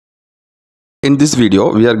In this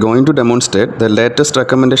video, we are going to demonstrate the latest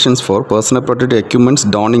recommendations for personal protective equipment's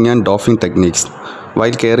donning and doffing techniques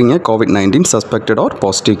while carrying a COVID-19 suspected or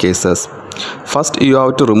positive cases. First, you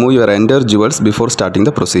have to remove your entire jewels before starting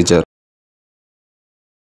the procedure.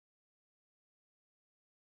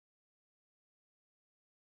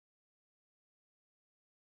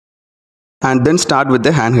 And then start with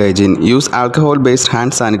the hand hygiene. Use alcohol-based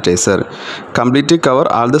hand sanitizer. Completely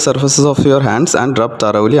cover all the surfaces of your hands and rub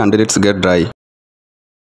thoroughly until it's get dry.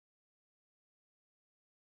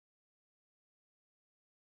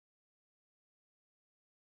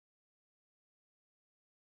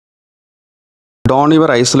 Don your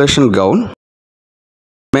isolation gown.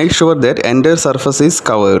 Make sure that entire surface is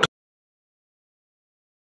covered.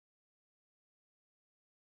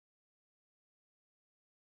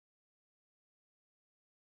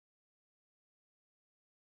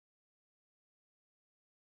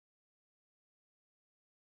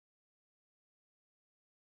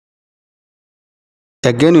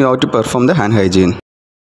 Again, you have to perform the hand hygiene.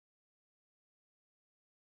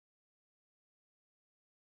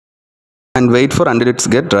 And wait for until it's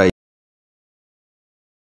get dry.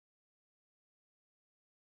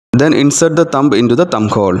 Then insert the thumb into the thumb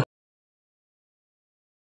hole.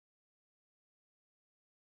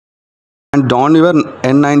 And don your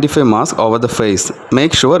N95 mask over the face.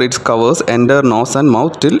 Make sure it covers entire nose and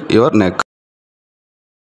mouth till your neck.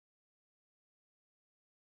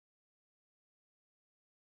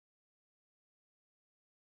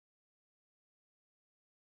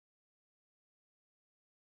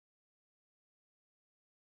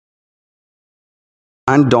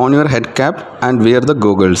 And don your head cap and wear the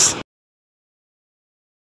goggles.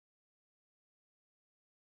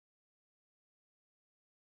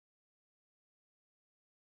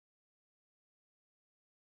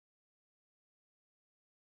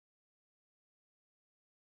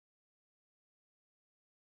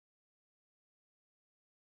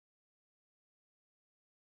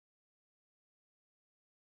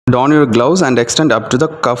 Don your gloves and extend up to the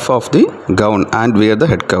cuff of the gown and wear the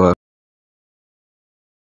head cover.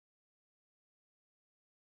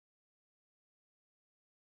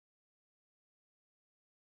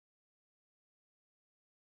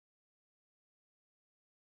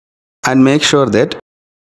 And make sure that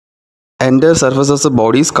entire surface of the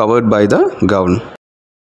body is covered by the gown.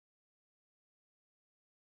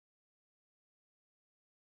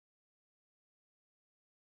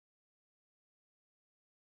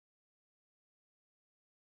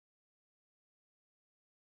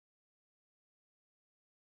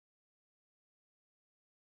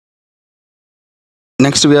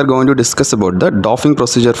 Next, we are going to discuss about the doffing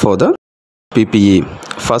procedure for the PPE.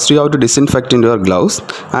 First, you have to disinfect in your gloves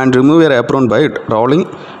and remove your apron by rolling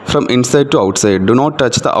from inside to outside. Do not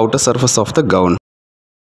touch the outer surface of the gown.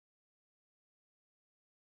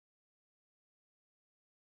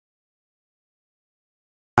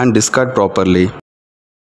 And discard properly.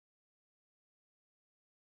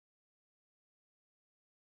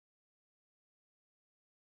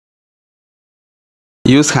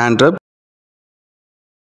 Use hand rub.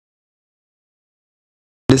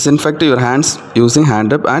 Disinfect your hands using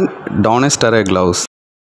hand rub and don a sterile gloves.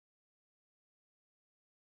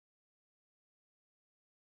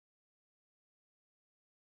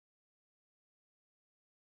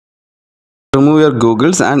 Remove your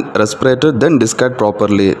goggles and respirator, then discard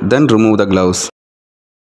properly, then remove the gloves.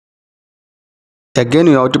 Again,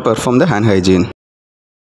 you have to perform the hand hygiene.